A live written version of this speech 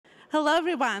Hello,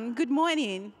 everyone. Good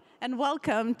morning, and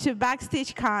welcome to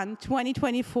BackstageCon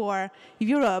 2024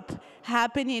 Europe,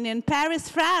 happening in Paris,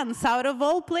 France, out of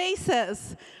all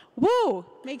places. Woo!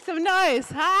 Make some noise.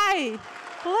 Hi.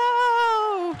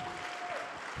 Hello.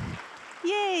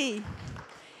 Yay.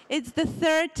 It's the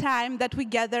third time that we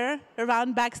gather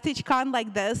around BackstageCon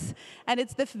like this, and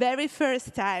it's the very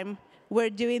first time we're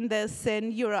doing this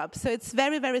in Europe. So it's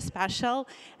very, very special.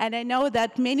 And I know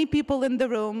that many people in the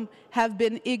room have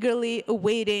been eagerly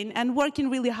awaiting and working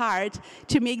really hard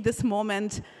to make this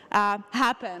moment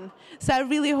happen. So I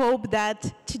really hope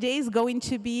that today is going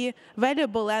to be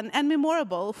valuable and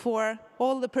memorable for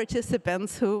all the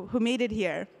participants who made it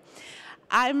here.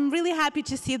 I'm really happy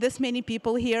to see this many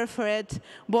people here for it,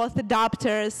 both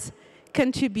adopters,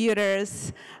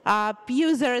 contributors,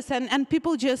 users, and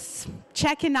people just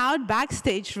checking out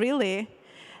Backstage, really.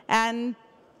 And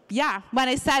yeah, when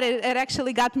I said it, it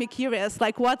actually got me curious,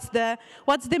 like what's the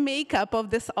makeup of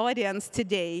this audience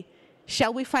today?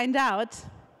 Shall we find out?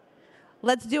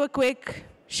 Let's do a quick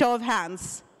show of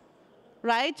hands,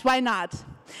 right? Why not?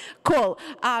 Cool.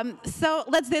 So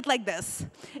let's do it like this.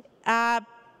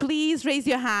 Please raise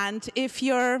your hand if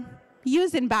you're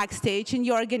using Backstage in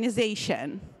your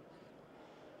organization.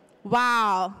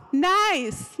 Wow,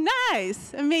 nice,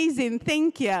 nice, amazing,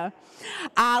 thank you.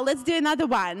 Let's do another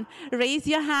one. Raise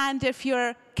your hand if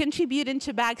you're contributing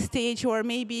to Backstage, or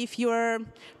maybe if you're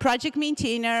project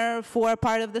maintainer for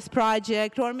part of this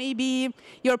project, or maybe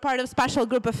you're part of special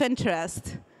group of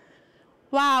interest.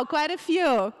 Wow, quite a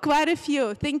few, quite a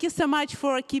few. Thank you so much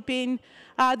for keeping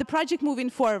the project moving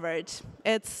forward.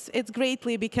 It's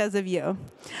greatly because of you.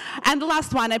 And the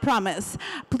last one, I promise.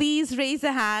 Please raise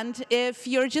a hand if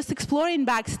you're just exploring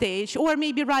Backstage or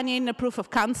maybe running a proof of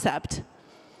concept.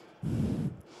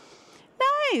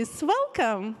 Nice,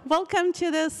 welcome. Welcome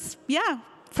to this,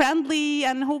 friendly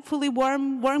and hopefully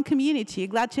warm community.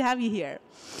 Glad to have you here.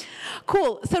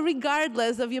 Cool. So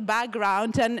regardless of your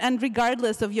background and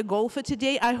regardless of your goal for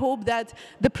today, I hope that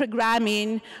the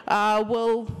programming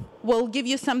will give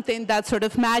you something that sort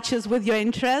of matches with your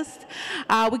interest.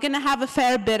 We're going to have a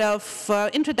fair bit of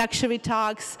introductory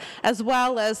talks, as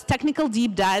well as technical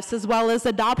deep dives, as well as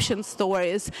adoption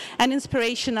stories and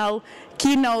inspirational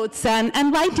keynotes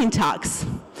and lightning talks.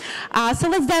 So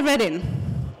let's dive right in.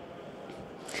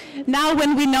 Now,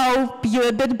 when we know you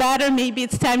a bit better, maybe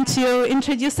it's time to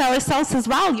introduce ourselves as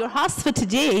well, your hosts for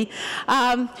today.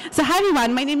 So hi,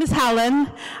 everyone. My name is Helen.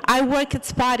 I work at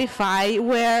Spotify,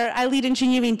 where I lead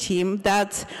engineering team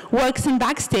that works in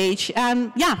Backstage.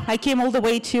 And yeah, I came all the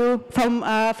way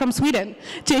from Sweden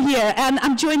to here. And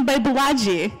I'm joined by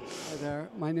Balaji. Hi there.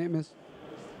 My name is...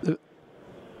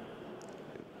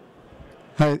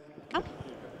 Hi.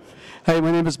 Hi,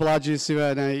 my name is Balaji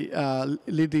Siva, and I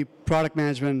lead the product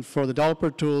management for the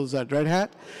developer tools at Red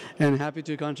Hat, and happy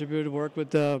to contribute to work with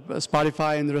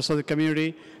Spotify and the rest of the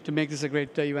community to make this a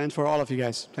great event for all of you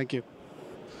guys. Thank you.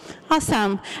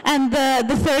 Awesome. And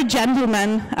the third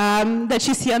gentleman that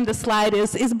you see on the slide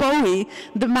is Bowie,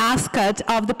 the mascot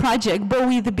of the project,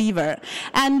 Bowie the beaver.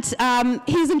 And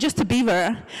he isn't just a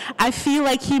beaver. I feel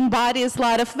like he embodies a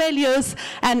lot of values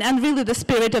and really the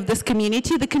spirit of this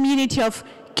community, the community of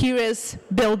curious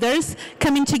builders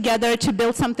coming together to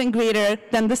build something greater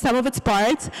than the sum of its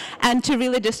parts, and to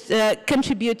really just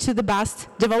contribute to the best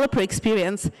developer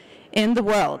experience in the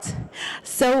world.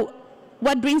 So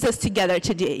what brings us together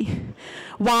today?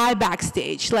 Why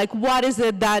Backstage? Like, what is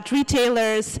it that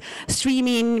retailers,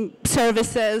 streaming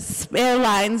services,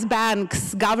 airlines,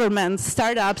 banks, governments,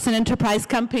 startups, and enterprise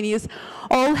companies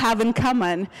all have in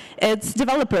common? It's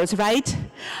developers, right?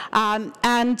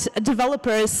 And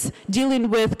developers dealing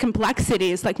with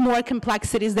complexities, like more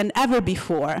complexities than ever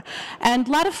before. And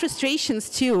a lot of frustrations,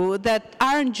 too, that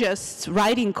aren't just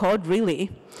writing code, really.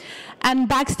 And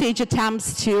Backstage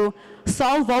attempts to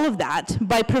solve all of that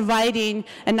by providing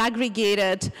an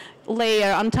aggregated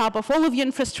layer on top of all of your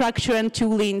infrastructure and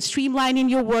tooling, streamlining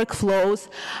your workflows,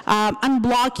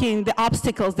 unblocking the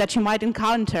obstacles that you might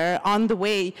encounter on the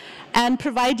way, and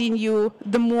providing you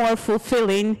the more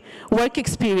fulfilling work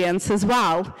experience as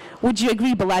well. Would you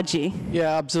agree, Balaji?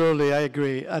 Yeah, absolutely. I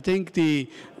agree. I think the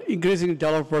increasing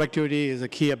developer productivity is a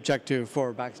key objective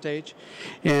for Backstage.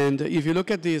 And if you look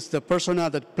at the persona,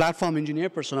 the platform engineer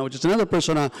persona, which is another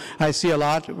persona I see a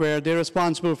lot, where they're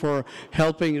responsible for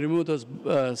helping remove those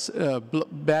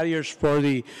barriers for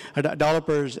the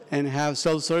developers and have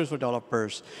self-service for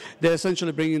developers. They're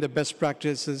essentially bringing the best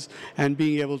practices and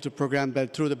being able to program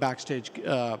that through the Backstage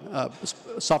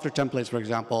software templates, for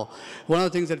example. One of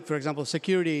the things that, for example,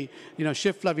 security,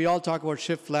 shift left, we all talk about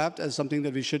shift left as something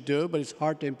that we should do, but it's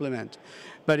hard to implement implement.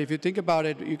 But if you think about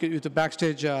it, you can, with the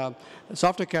Backstage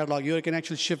software catalog, you can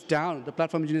actually shift down. The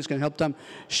platform engineers can help them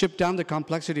shift down the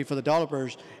complexity for the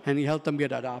developers, and you help them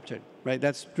get adopted, right?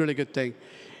 That's a really good thing.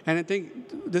 And I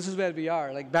think this is where we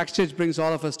are. Like Backstage brings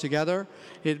all of us together.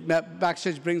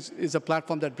 Backstage is a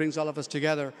platform that brings all of us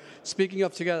together. Speaking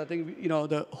of together, I think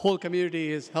the whole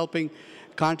community is helping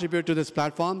contribute to this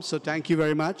platform. So thank you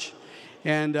very much.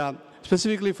 And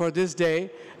specifically for this day,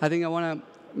 I think I want to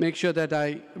make sure that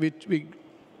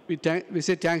we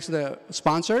say thanks to the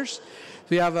sponsors.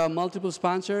 We have multiple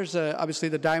sponsors, obviously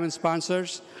the diamond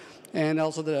sponsors, and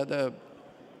also the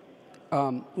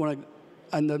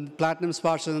platinum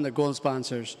sponsors and the gold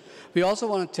sponsors. We also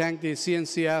want to thank the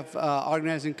CNCF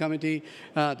organizing committee,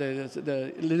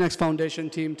 the Linux Foundation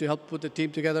team to help put the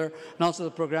team together, and also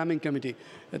the programming committee.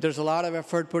 There's a lot of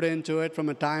effort put into it from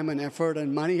a time and effort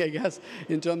and money, I guess,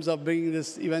 in terms of bringing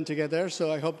this event together. So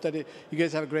I hope that you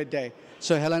guys have a great day.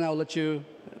 So Helen, I'll let you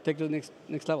take to the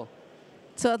next level.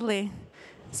 Totally.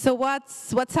 So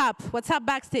what's up? What's up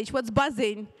Backstage? What's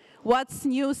buzzing? What's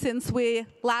new since we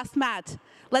last met?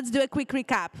 Let's do a quick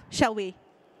recap, shall we?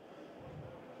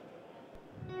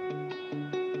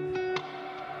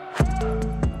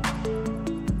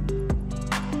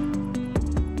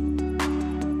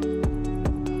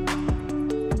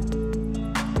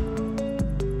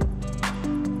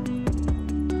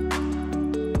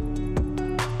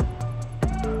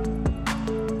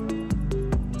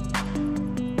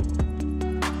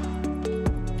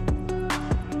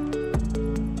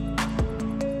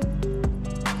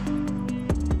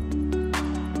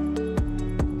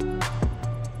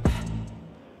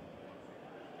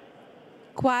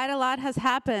 Quite a lot has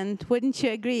happened, wouldn't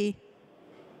you agree?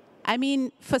 I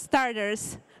mean, for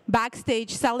starters,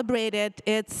 Backstage celebrated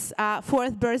its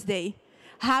 4th birthday.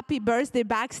 Happy birthday,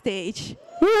 Backstage.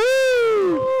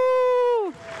 Woo!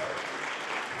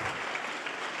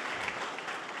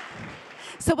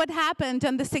 So what happened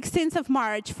on the 16th of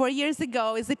March, 4 years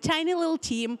ago, is a tiny little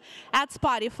team at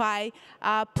Spotify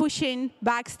pushing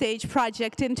Backstage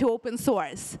project into open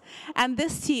source. And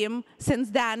this team, since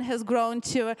then, has grown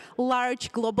to a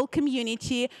large global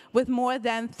community with more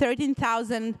than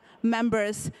 13,000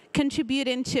 members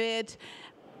contributing to it,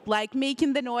 like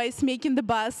making the noise, making the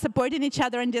buzz, supporting each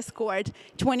other on Discord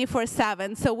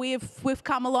 24/7. So we've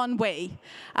come a long way.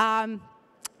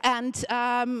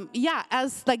 Yeah,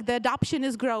 as like the adoption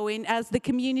is growing, as the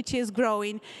community is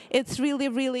growing, it's really,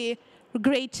 really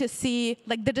great to see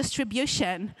like the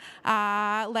distribution,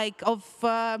 yeah,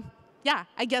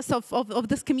 I guess of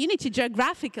this community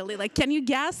geographically. Like, can you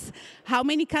guess how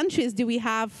many countries do we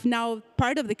have now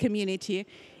part of the community?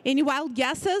 Any wild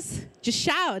guesses? Just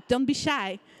shout, don't be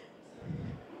shy.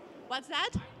 What's that?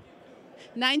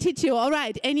 92, all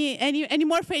right. Any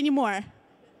more for any more?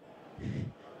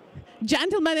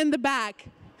 Gentleman in the back.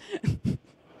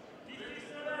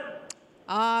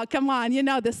 Oh, come on, you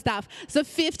know this stuff. So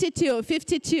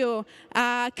 52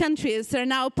 countries are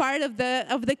now part of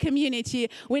the community.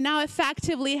 We now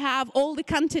effectively have all the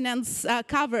continents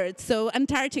covered. So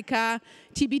Antarctica,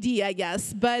 TBD, I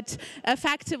guess. But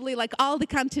effectively, like all the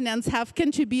continents have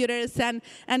contributors and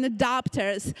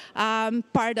adopters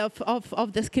part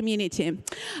of this community.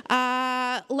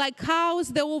 Like,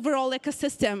 how's the overall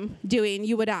ecosystem doing,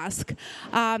 you would ask?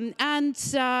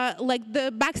 Like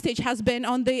the Backstage has been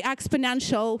on the exponential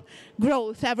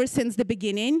growth ever since the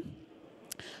beginning,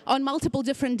 on multiple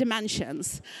different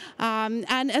dimensions.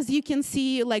 And as you can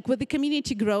see, like with the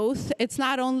community growth, it's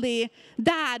not only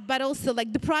that, but also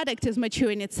like the product is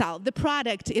maturing itself. The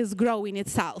product is growing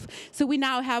itself. So we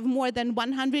now have more than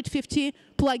 150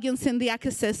 plugins in the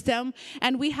ecosystem,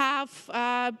 and we have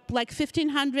like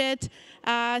 1,500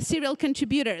 serial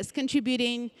contributors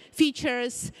contributing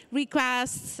features,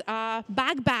 requests,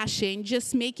 backbashing,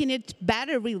 just making it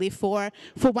better really for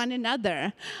one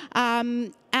another.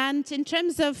 And in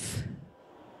terms of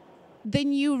the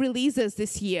new releases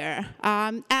this year,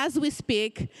 as we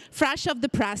speak, fresh off the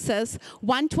presses,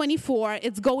 124,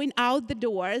 it's going out the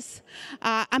doors.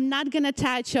 I'm not going to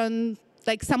touch on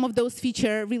like some of those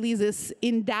feature releases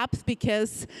in depth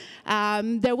because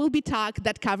there will be talk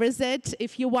that covers it.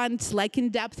 If you want like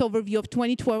in-depth overview of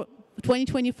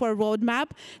 2024 roadmap,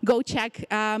 go check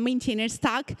Maintainer's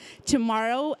Talk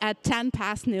tomorrow at 10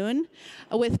 past noon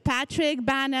with Patrick,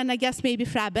 Ben, and I guess maybe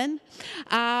Fraben.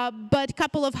 But a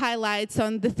couple of highlights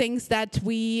on the things that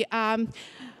we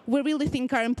we really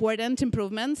think are important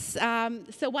improvements.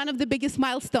 So one of the biggest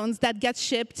milestones that gets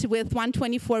shipped with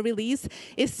 1.24 release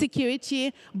is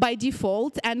security by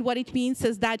default. And what it means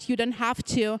is that you don't have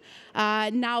to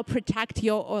now protect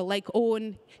your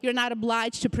own. You're not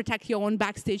obliged to protect your own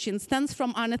Backstage instance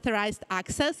from unauthorized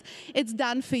access. It's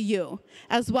done for you,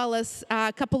 as well as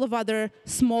a couple of other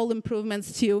small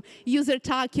improvements to user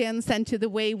tokens and to the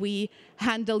way we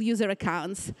handle user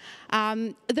accounts.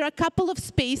 There are a couple of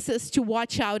spaces to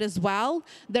watch out as well.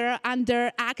 They're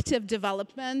under active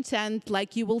development, and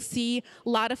you will see a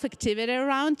lot of activity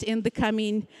around in the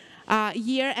coming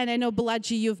year. And I know,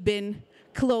 Balaji, you've been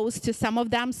close to some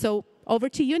of them, so over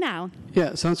to you now.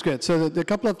 Yeah, sounds good. So the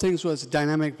couple of things was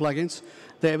dynamic plugins,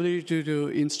 the ability to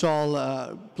install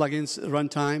plugins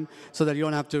runtime so that you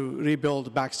don't have to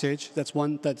rebuild Backstage. That's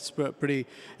one that's pretty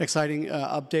exciting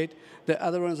update. The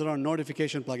other ones are on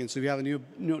notification plugins. So we have a new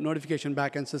notification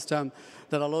backend system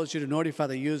that allows you to notify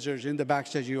the users in the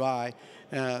Backstage UI.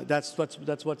 That's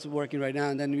what's working right now.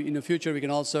 And then in the future, we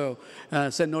can also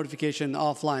send notification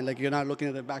offline. Like you're not looking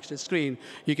at the Backstage screen,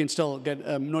 you can still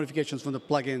get notifications from the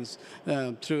plugins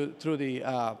through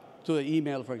the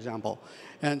email, for example.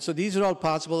 And so these are all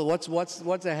possible.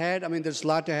 What's ahead? I mean, there's a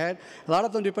lot ahead. A lot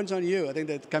of them depends on you. I think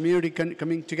the community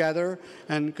coming together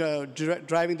and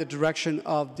driving the direction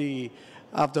of the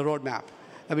roadmap.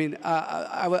 I mean,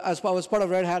 as I was part of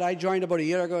Red Hat, I joined about a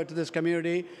year ago to this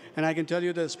community, and I can tell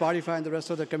you that Spotify and the rest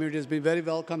of the community has been very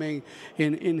welcoming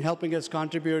in helping us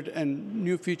contribute and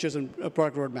new features and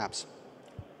product roadmaps.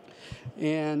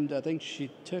 And I think she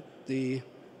took the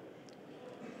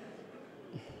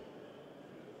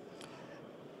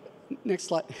next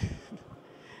slide.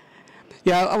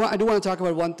 Yeah, I do want to talk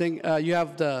about one thing. You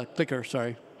have the clicker,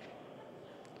 sorry.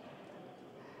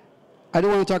 I do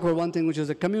want to talk about one thing, which is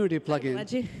a community plugin.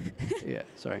 Balaji. Yeah,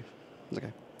 sorry.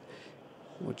 Okay.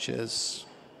 Which is,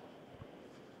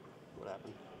 what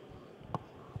happened?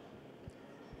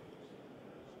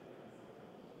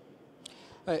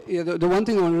 Yeah, the one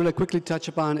thing I want to really quickly touch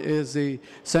upon is the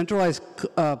centralized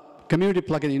community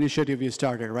plugin initiative you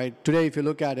started, right? Today, if you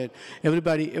look at it,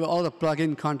 all the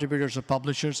plugin contributors or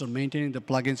publishers are maintaining the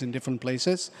plugins in different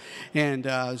places. And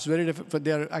it's very difficult.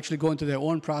 They're actually going through their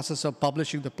own process of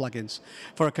publishing the plugins.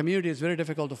 For a community, it's very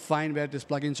difficult to find where these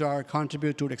plugins are,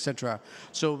 contribute to it, et cetera.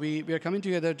 So we are coming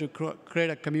together to create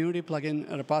a community plugin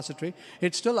repository.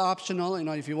 It's still optional.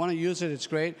 If you want to use it, it's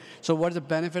great. So what's the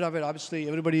benefit of it? Obviously,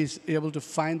 everybody's able to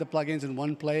find the plugins in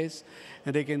one place,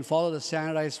 and they can follow the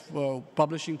standardized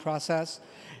publishing process.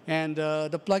 And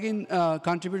the plugin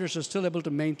contributors are still able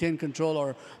to maintain control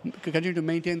or continue to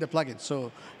maintain the plugin.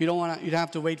 So you don't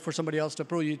have to wait for somebody else to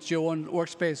approve. It's your own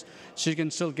workspace, so you can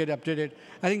still get updated.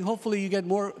 I think hopefully you get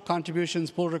more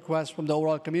contributions, pull requests from the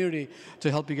overall community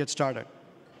to help you get started.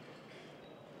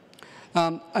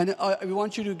 And we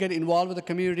want you to get involved with the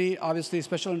community. Obviously,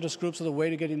 special interest groups are the way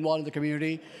to get involved in the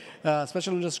community.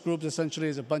 Special interest groups essentially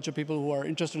is a bunch of people who are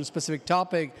interested in a specific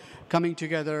topic coming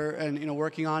together and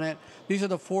working on it. These are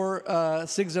the 4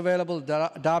 SIGs available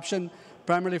adoption,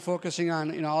 primarily focusing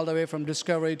on all the way from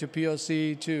discovery to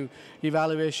POC to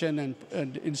evaluation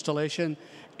and installation.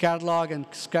 Catalog and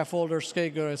scaffolder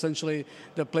SCIG are essentially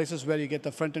the places where you get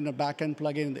the front-end and back-end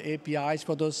plugin and the APIs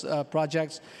for those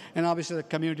projects. And obviously the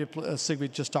community SIG we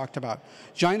just talked about.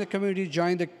 Join the community,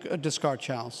 join the Discord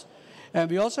channels. And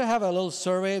we also have a little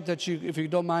survey that you, if you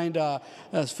don't mind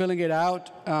filling it out.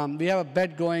 We have a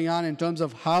bet going on in terms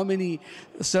of how many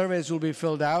surveys will be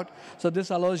filled out. So this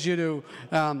allows you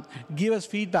to give us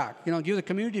feedback, give the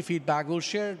community feedback. We'll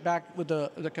share it back with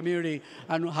the community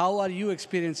and how are you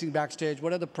experiencing Backstage?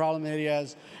 What are the problem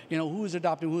areas? Who's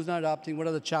adopting, who's not adopting? What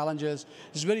are the challenges?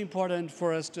 It's very important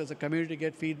for us as a community to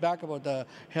get feedback about the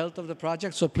health of the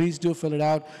project. So please do fill it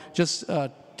out. Just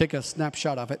take a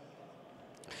snapshot of it.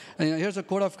 And here's a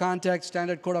code of conduct,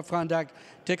 standard code of conduct.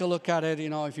 Take a look at it.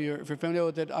 If you're familiar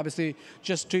with it, obviously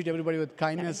just treat everybody with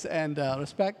kindness and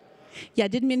respect. Yeah,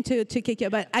 didn't mean to kick you,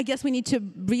 but I guess we need to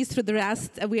breeze through the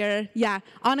rest. We are,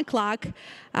 on a clock.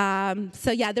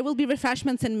 So there will be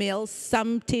refreshments and meals,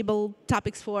 some table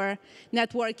topics for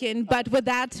networking. But with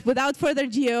that, without further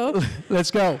ado,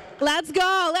 let's go. Let's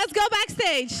go. Let's go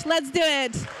Backstage. Let's do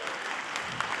it.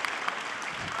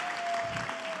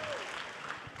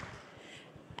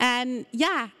 And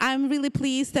I'm really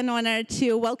pleased and honored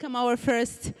to welcome our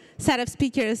first set of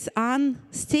speakers on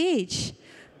stage.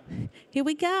 Here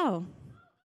we go.